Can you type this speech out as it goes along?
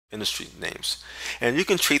industry names. And you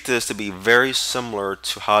can treat this to be very similar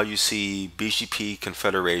to how you see BGP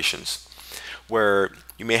confederations, where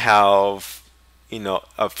you may have,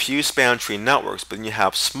 a few span tree networks, but then you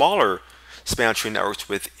have smaller span tree networks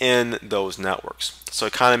within those networks. So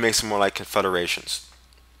it kind of makes it more like confederations.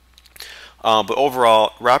 But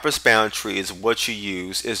overall, rapid span tree is what you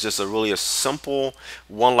use. It's just really a simple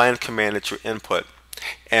one-line command that you input,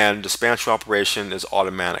 and the span tree operation is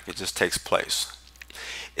automatic. It just takes place.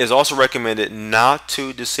 It is also recommended not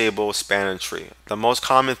to disable span tree. The most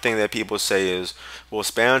common thing that people say is, well,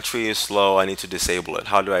 span tree is slow, I need to disable it.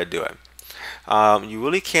 How do I do it? You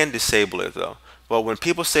really can't disable it though. Well, when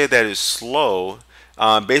people say that it's slow,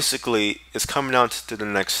 basically it's coming down to the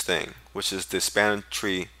next thing, which is the span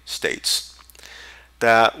tree states.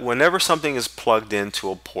 That whenever something is plugged into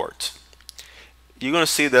a port, you're going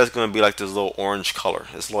to see that it's going to be like this little orange color,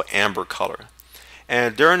 this little amber color.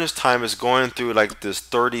 And during this time, it's going through like this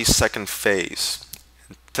 30-second phase,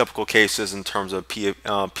 in typical cases in terms of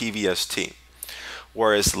PVST,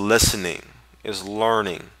 where it's listening, it's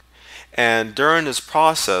learning. And during this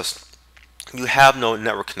process, you have no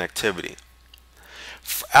network connectivity.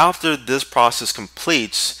 After this process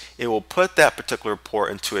completes, it will put that particular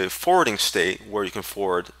port into a forwarding state where you can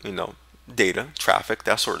forward, data, traffic,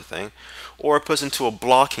 that sort of thing, or it puts into a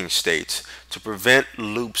blocking state to prevent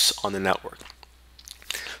loops on the network.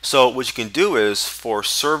 So what you can do is, for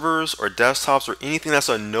servers or desktops or anything that's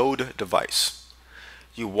a node device,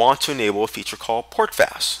 you want to enable a feature called port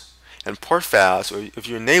fast. And port fast, or if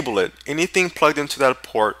you enable it, anything plugged into that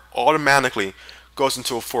port automatically goes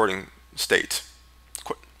into a forwarding state.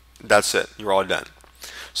 That's it, you're all done.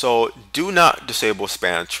 So do not disable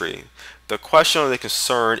span tree. The question or the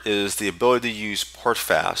concern is the ability to use port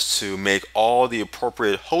fast to make all the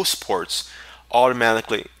appropriate host ports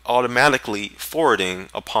automatically forwarding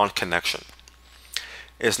upon connection.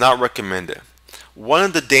 It's not recommended. One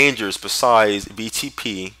of the dangers besides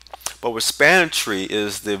BTP, but with span tree,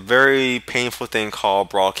 is the very painful thing called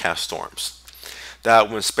broadcast storms. That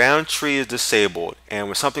when span tree is disabled and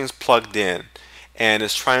when something's plugged in and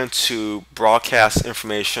it's trying to broadcast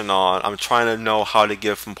information on, I'm trying to know how to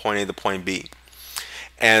get from point A to point B,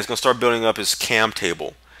 and it's going to start building up its CAM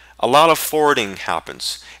table. A lot of forwarding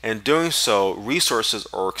happens, and doing so, resources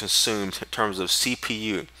are consumed in terms of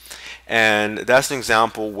CPU. And that's an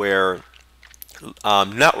example where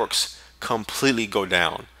networks completely go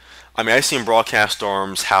down. I mean, I've seen broadcast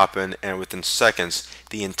storms happen, and within seconds,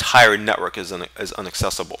 the entire network is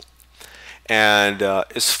inaccessible. And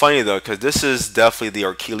it's funny though, because this is definitely the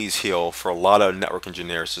Achilles heel for a lot of network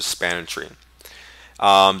engineers, is span tree.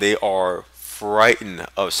 They are frightened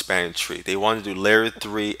of span tree. They want to do layer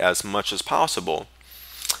 3 as much as possible.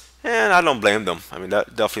 And I don't blame them. I mean,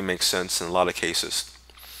 that definitely makes sense in a lot of cases.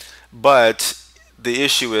 But the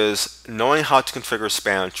issue is knowing how to configure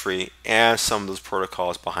span tree and some of those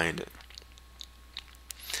protocols behind it.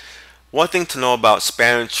 One thing to know about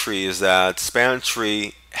span tree is that span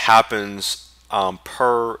tree happens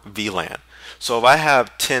per VLAN. So if I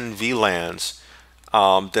have 10 VLANs,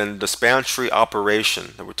 then the span tree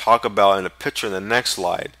operation that we'll talk about in a picture in the next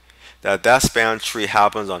slide, that span tree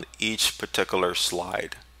happens on each particular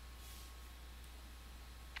slide,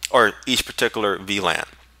 or each particular VLAN.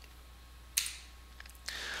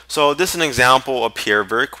 So this is an example up here,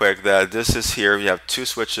 very quick, that this is here. You have two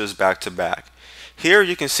switches back to back. Here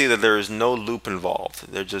you can see that there is no loop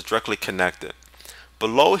involved. They're just directly connected.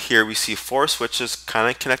 Below here we see 4 switches kind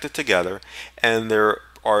of connected together, and they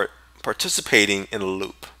are participating in a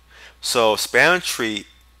loop. So span tree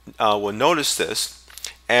will notice this,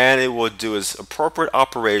 and it will do its appropriate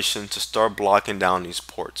operation to start blocking down these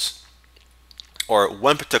ports, or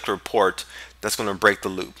one particular port that's going to break the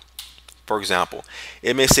loop. For example,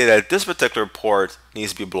 it may say that this particular port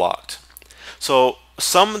needs to be blocked. So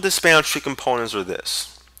some of the span tree components are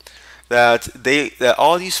this: that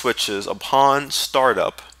all these switches, upon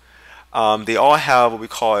startup, they all have what we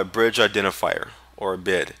call a bridge identifier, or a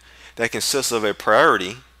BID, that consists of a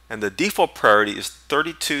priority, and the default priority is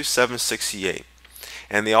 32768,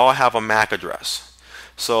 and they all have a MAC address.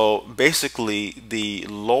 So basically, the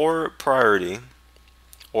lower priority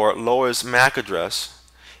or lowest MAC address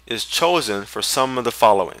is chosen for some of the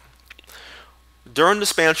following. During the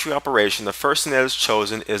span tree operation, the first thing that is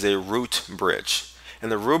chosen is a root bridge.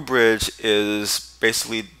 And the root bridge is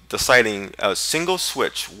basically deciding a single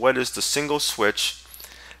switch. What is the single switch?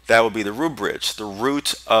 That would be the root bridge, the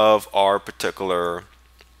root of our particular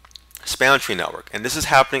span tree network. And this is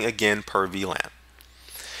happening again per VLAN.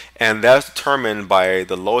 And that's determined by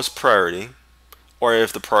the lowest priority, or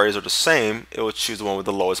if the priorities are the same, it will choose the one with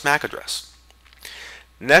the lowest MAC address.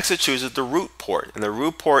 Next, it chooses the root port, and the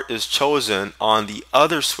root port is chosen on the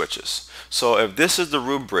other switches. So if this is the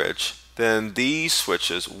root bridge, then these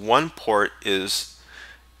switches, one port is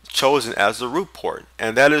chosen as the root port,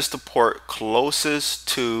 and that is the port closest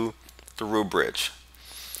to the root bridge.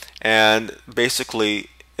 And basically,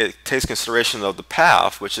 it takes consideration of the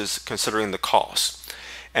path, which is considering the cost.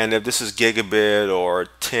 And if this is gigabit or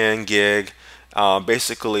 10 gig,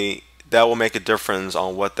 basically that will make a difference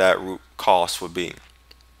on what that root cost would be.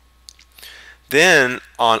 Then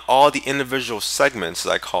on all the individual segments,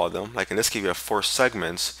 as I call them, like in this case you have 4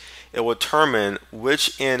 segments, it will determine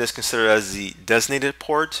which end is considered as the designated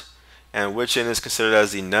port and which end is considered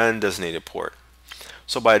as the non-designated port.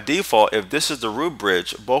 So by default, if this is the root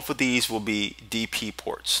bridge, both of these will be DP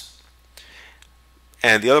ports.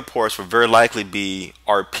 And the other ports will very likely be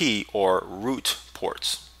RP or root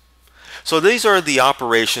ports. So these are the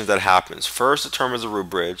operations that happens. First it determines the root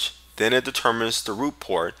bridge, then it determines the root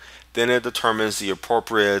port, then it determines the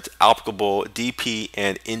appropriate applicable DP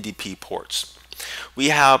and NDP ports. We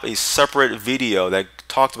have a separate video that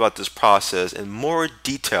talked about this process in more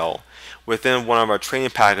detail within one of our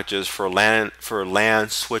training packages for LAN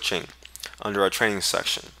switching under our training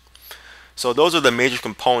section. So those are the major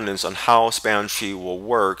components on how span tree will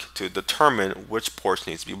work to determine which ports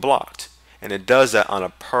needs to be blocked. And it does that on a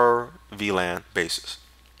per VLAN basis.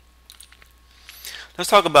 Let's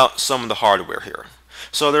talk about some of the hardware here.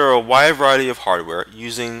 So there are a wide variety of hardware,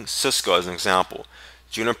 using Cisco as an example.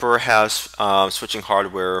 Juniper has switching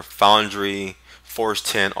hardware, Foundry, Force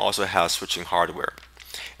 10 also has switching hardware.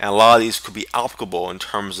 And a lot of these could be applicable in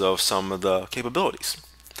terms of some of the capabilities.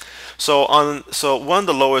 So one of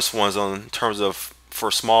the lowest ones in terms of for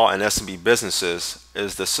small and SMB businesses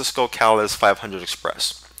is the Cisco Catalyst 500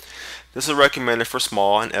 Express. This is recommended for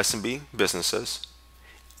small and SMB businesses.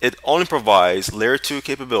 It only provides layer 2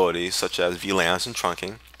 capabilities such as VLANs and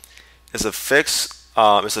trunking. It's a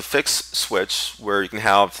fixed switch where you can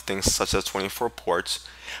have things such as 24 ports,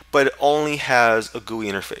 but it only has a GUI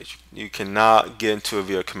interface. You cannot get into it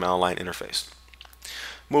via command line interface.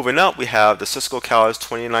 Moving up, we have the Cisco Catalyst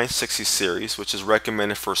 2960 series, which is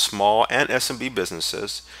recommended for small and SMB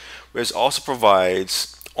businesses, which also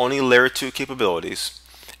provides only layer 2 capabilities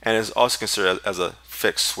and is also considered as a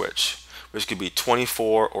fixed switch, which could be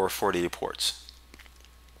 24 or 48 ports.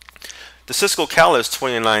 The Cisco Catalyst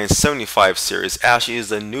 2975 series actually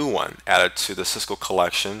is a new one added to the Cisco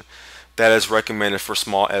collection that is recommended for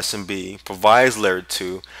small SMB, provides layer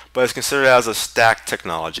 2, but is considered as a stack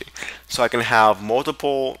technology. So I can have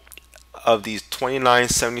multiple of these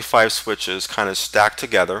 2975 switches kind of stacked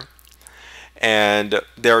together, and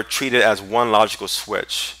they're treated as one logical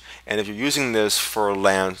switch. And if you're using this for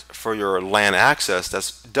your LAN access,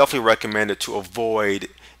 that's definitely recommended to avoid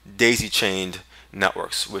daisy-chained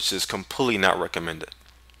networks, which is completely not recommended.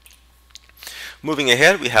 Moving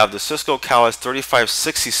ahead, we have the Cisco Catalyst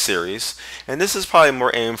 3560 series, and this is probably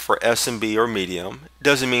more aimed for SMB or medium. It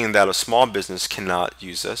doesn't mean that a small business cannot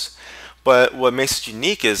use this, but what makes it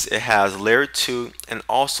unique is it has layer 2 and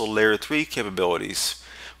also layer 3 capabilities,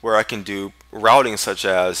 where I can do routing such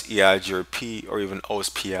as EIGRP or even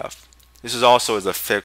OSPF. This is also as a